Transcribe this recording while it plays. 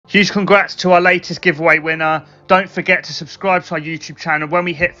Huge congrats to our latest giveaway winner. Don't forget to subscribe to our YouTube channel. When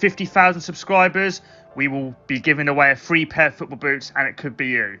we hit 50,000 subscribers, we will be giving away a free pair of football boots, and it could be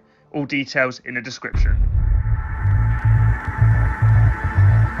you. All details in the description.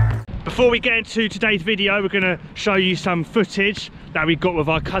 Before we get into today's video, we're going to show you some footage that we got with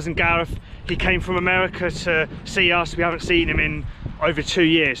our cousin Gareth. He came from America to see us. We haven't seen him in over 2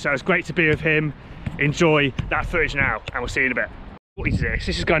 years, so it's great to be with him. Enjoy that footage now, and we'll see you in a bit. What is this?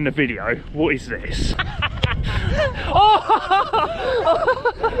 This is going in the video. What is this? Oh!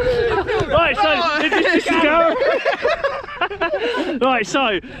 Right, so this is Gareth. Right,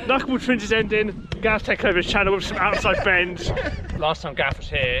 so Knuckleball Twins is ending. Gareth taking over his channel with some outside bends. Last time Gareth was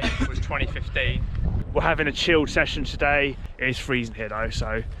here was 2015. We're having a chilled session today. It is freezing here though,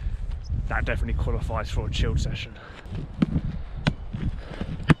 so that definitely qualifies for a chilled session.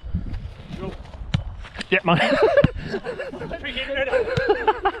 Yep, mate.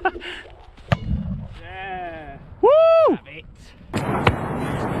 Yeah. Woo! Have it.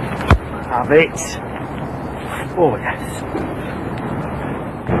 Have it. Oh yes.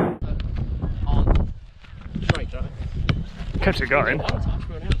 On. Straight, right? Kept it going.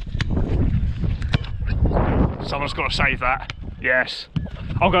 Someone's got to save that. Yes.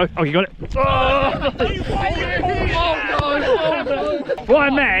 I'll go. Oh, you got it. Oh! What I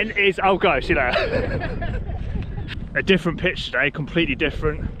meant is, I'll go. See you later. A different pitch today, completely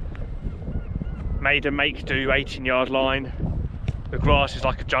different. Made a make-do 18-yard line. The grass is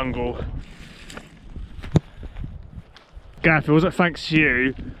like a jungle. Gareth, if it wasn't thanks to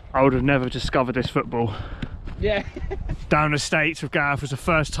you, I would have never discovered this football. Yeah. Down in the States with Gareth was the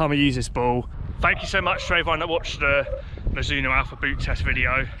first time I used this ball. Thank you so much to everyone that watched the Mizuno Alpha boot test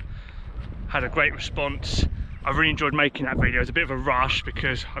video. Had a great response. I really enjoyed making that video. It was a bit of a rush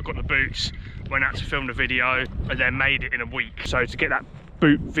because I got the boots, went out to film the video, and then made it in a week. So to get that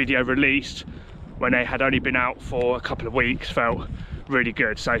boot video released when they had only been out for a couple of weeks felt really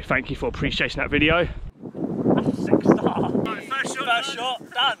good. So thank you for appreciating that video. That's a 6 star. Right, first shot,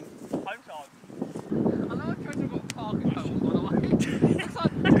 done. Home time. I know I've got a parking hole by the way. It's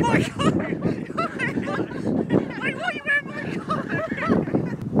like, my God! Wait, what are you wearing my car?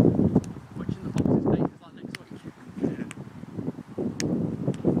 Watching the boxes, mate. It's like next week.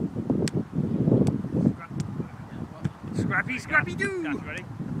 Scrappy, scrappy doo! That's ready?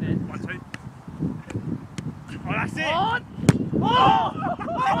 1, 2. Oh, that's it! Oh!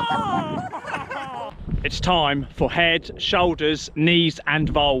 It's time for head, shoulders, knees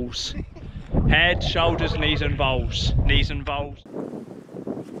and Volls. Head, shoulders, knees and Volls. Knees and Volls.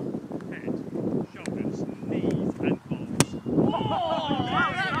 Head, shoulders, knees and Volls.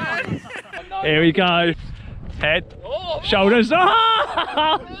 Here we go. Head, shoulders.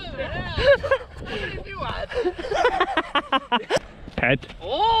 Oh! Head.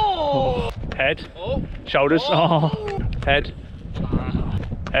 Oh! Head. Oh! Shoulders. Oh! Head.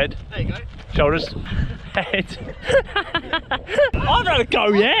 Head. There you go. Shoulders. Head. I've had a go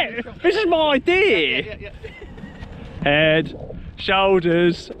yet. This is my idea. Yeah. Head,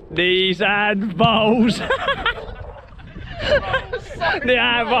 shoulders, knees and Volls.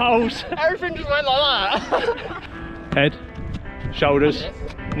 Yeah, Volls. Everything just went like that. Head, shoulders,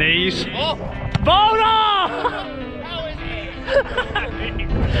 knees. Oh! Volls! How is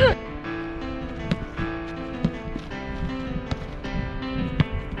it?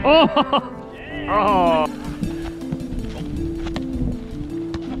 Oh! Oh!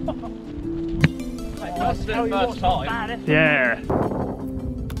 That's the first time. Yeah.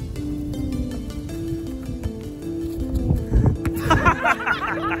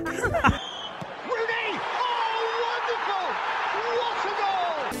 Rooney! Oh, wonderful! What a goal!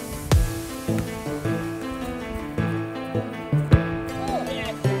 Oh,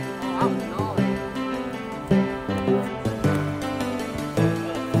 yeah. Oh,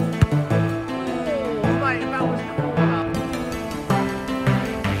 mate, that was the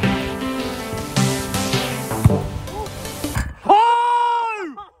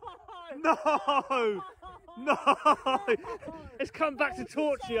Oh! No! No! It's come back to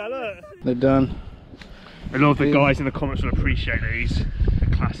torture you, look. They're done. A lot of the guys in the comments will appreciate these.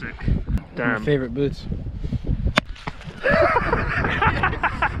 They're classic. Damn. My favourite boots.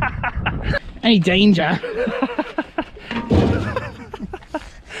 Any danger?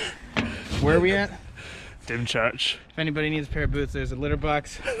 Where are we at? Dim Church. If anybody needs a pair of boots, there's a litter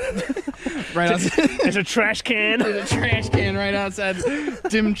box right outside. There's a trash can. There's a trash can right outside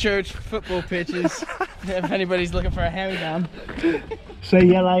Dim Church football pitches. If anybody's looking for a hand-me-down. See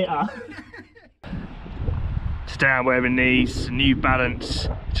you later. Today I'm wearing these New Balance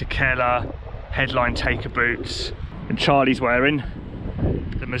Tekela headline taker boots, and Charlie's wearing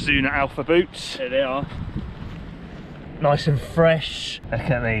the Mizuno Alpha boots. Here they are. Nice and fresh. Look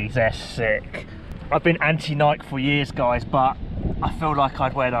at these, they're sick. I've been anti-Nike for years, guys, but I feel like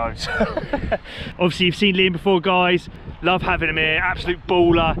I'd wear those. Obviously, you've seen Liam before, guys. Love having him here, absolute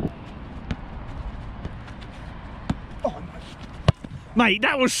baller. Oh, mate,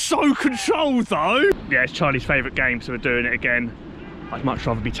 that was so controlled, though. Yeah, it's Charlie's favourite game, so we're doing it again. I'd much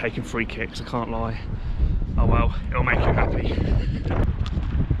rather be taking free kicks, I can't lie. Oh well, it'll make you happy.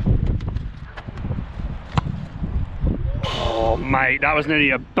 Oh, mate, that was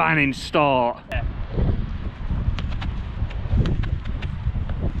nearly a banning start. Yeah.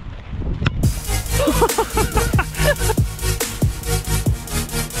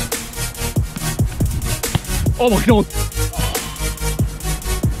 Oh my god!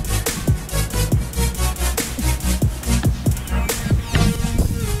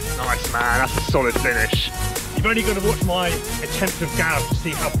 Nice, man, that's a solid finish. You've only got to watch my attempt of Gareth to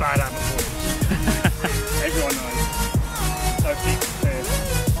see how bad I'm at balls. Everyone knows. So deep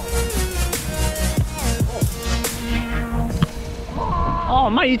oh,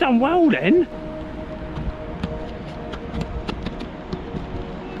 mate, you've done well then.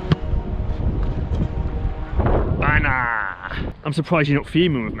 I'm surprised you're not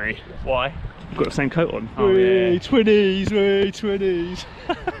fuming with me. Why? I've got the same coat on. Oh yeah. 20s, 20s.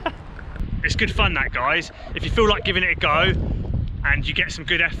 It's good fun that, guys. If you feel like giving it a go and you get some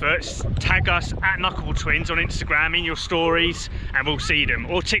good efforts, tag us at Knuckleball Twins on Instagram in your stories and we'll see them.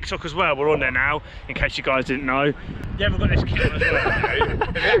 Or TikTok as well, we're on there now, in case you guys didn't know. You haven't got this kit on as well, have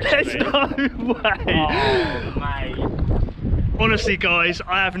you? There's no way. Oh, mate. Honestly, guys,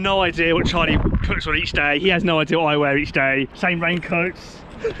 I have no idea what Charlie puts on each day. He has no idea what I wear each day. Same raincoats.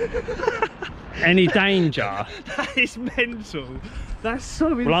 Any danger? That is mental. That's so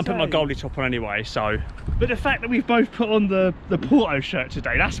insane. Well, I'm putting my goalie top on anyway, so. But the fact that we've both put on the Porto shirt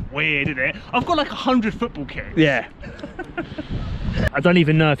today, that's weird, isn't it? I've got like 100 football kits. Yeah. I don't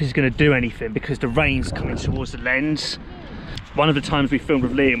even know if he's going to do anything because the rain's coming towards the lens. One of the times we filmed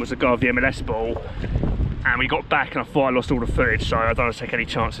with Liam was a guy with the MLS ball. And we got back and I thought I lost all the footage, so I don't want to take any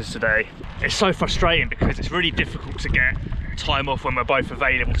chances today. It's so frustrating because it's really difficult to get time off when we're both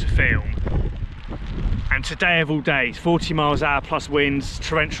available to film. And today of all days, 40 miles an hour plus winds,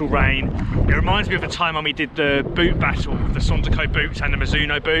 torrential rain. It reminds me of the time when we did the boot battle with the Sondico boots and the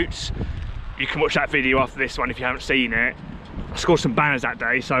Mizuno boots. You can watch that video after this one if you haven't seen it. I scored some banners that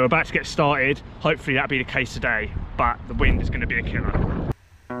day, so we're about to get started. Hopefully that'll be the case today, but the wind is going to be a killer.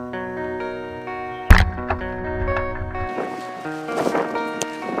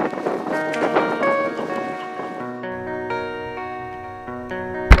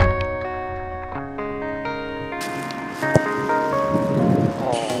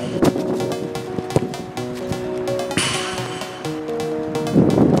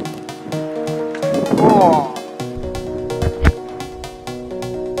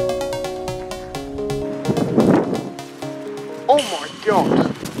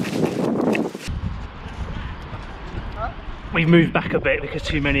 We've moved back a bit because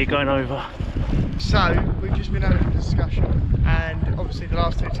too many are going over. So we've just been having a discussion, and obviously the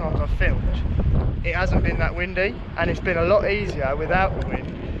last 2 times I've filmed, it hasn't been that windy, and it's been a lot easier without the wind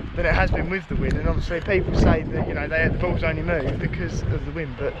than it has been with the wind. And obviously people say that, you know, the balls only move because of the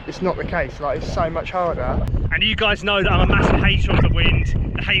wind, but it's not the case. Like, it's so much harder. And you guys know that I'm a massive hater of the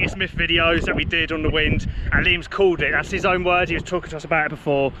wind. The Hater Smith videos that we did on the wind, and Liam's called it. That's his own word. He was talking to us about it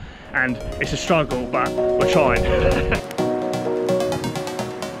before, and it's a struggle, but we're trying.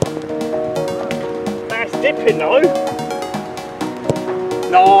 That's dipping though.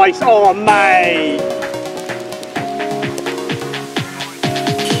 Nice. Oh mate.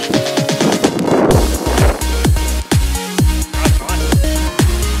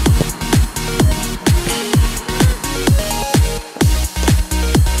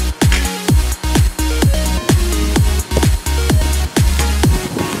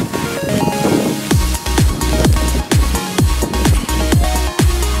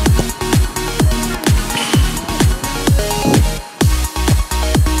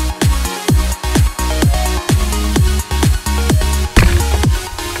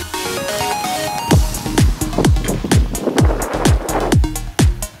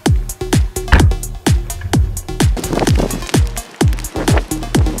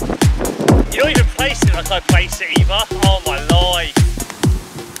 I place it either. Oh my life.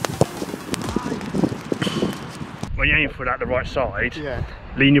 When you aim for that the right side, yeah,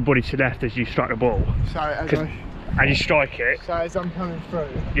 lean your body to the left as you strike the ball. So as you strike it. So as I'm coming through.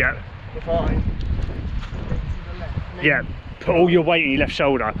 Yeah. If I lean to the left. Yeah. Put all your weight in your left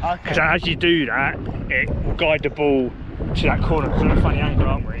shoulder. Because as you do that, it will guide the ball to that corner because we're at a funny angle,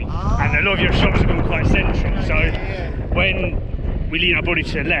 aren't we? And a lot of your shots have gone quite centric, so when we lean our body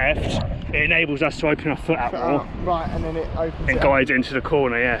to the left, it enables us to open our foot out more. Right, and then it opens and it guide it into the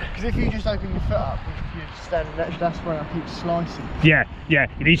corner, yeah. Because if you just open your foot up, if you're standing there, that's when I keep slicing. Yeah, yeah.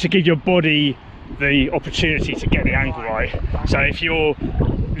 You need to give your body the opportunity to get the angle right. So if you're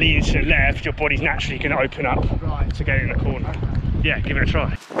leaning to the left, your body's naturally going to open up to get in the corner. Okay. Yeah, give it a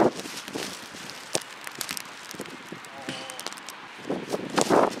try.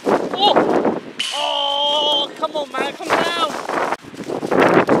 Oh! Oh, come on, man, come down!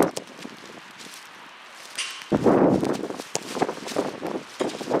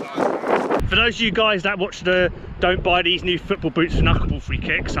 For those of you guys that watched the Don't Buy These New Football Boots for Knuckleball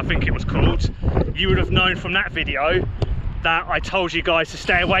Freekicks, I think it was called, you would have known from that video that I told you guys to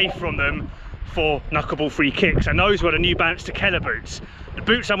stay away from them for Knuckleball Freekicks, and those were the New Balance Tekela boots. The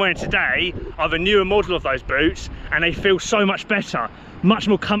boots I'm wearing today are the newer model of those boots, and they feel so much better. Much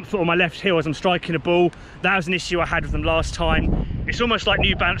more comfort on my left heel as I'm striking the ball. That was an issue I had with them last time. It's almost like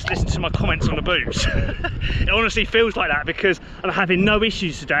New Balance listened to my comments on the boots. It honestly feels like that because I'm having no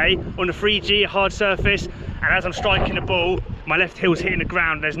issues today on the 3G, hard surface, and as I'm striking the ball, my left heel's hitting the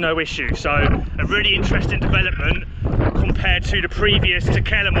ground, there's no issue. So a really interesting development compared to the previous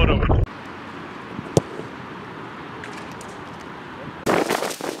Tekela model.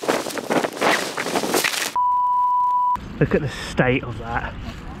 Look at the state of that.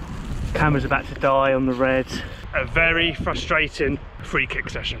 Camera's about to die on the red. A very frustrating free kick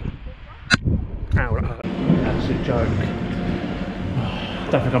session. Ow, that hurt. Absolute joke.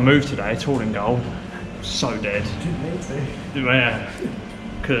 Don't think I moved today at all in goal. So dead. Yeah,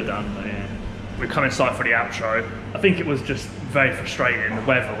 could have done, but yeah. We're coming sight for the outro. I think it was just very frustrating. The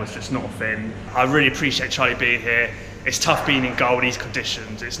weather was just not a thing. I really appreciate Charlie being here. It's tough being in goal in these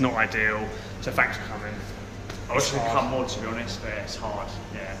conditions. It's not ideal. So thanks for coming. I wish I could come more, to be honest, but it's hard.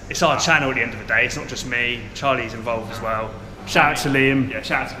 Yeah. It's our channel at the end of the day. It's not just me. Charlie's involved as well. Shout out to Liam. Yeah,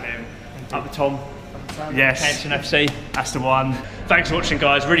 shout out to Liam. Up the Tom. Yes. Hampton FC. That's the one. Thanks for watching,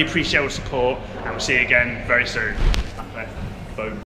 guys. Really appreciate all the support, and we'll see you again very soon. Boom.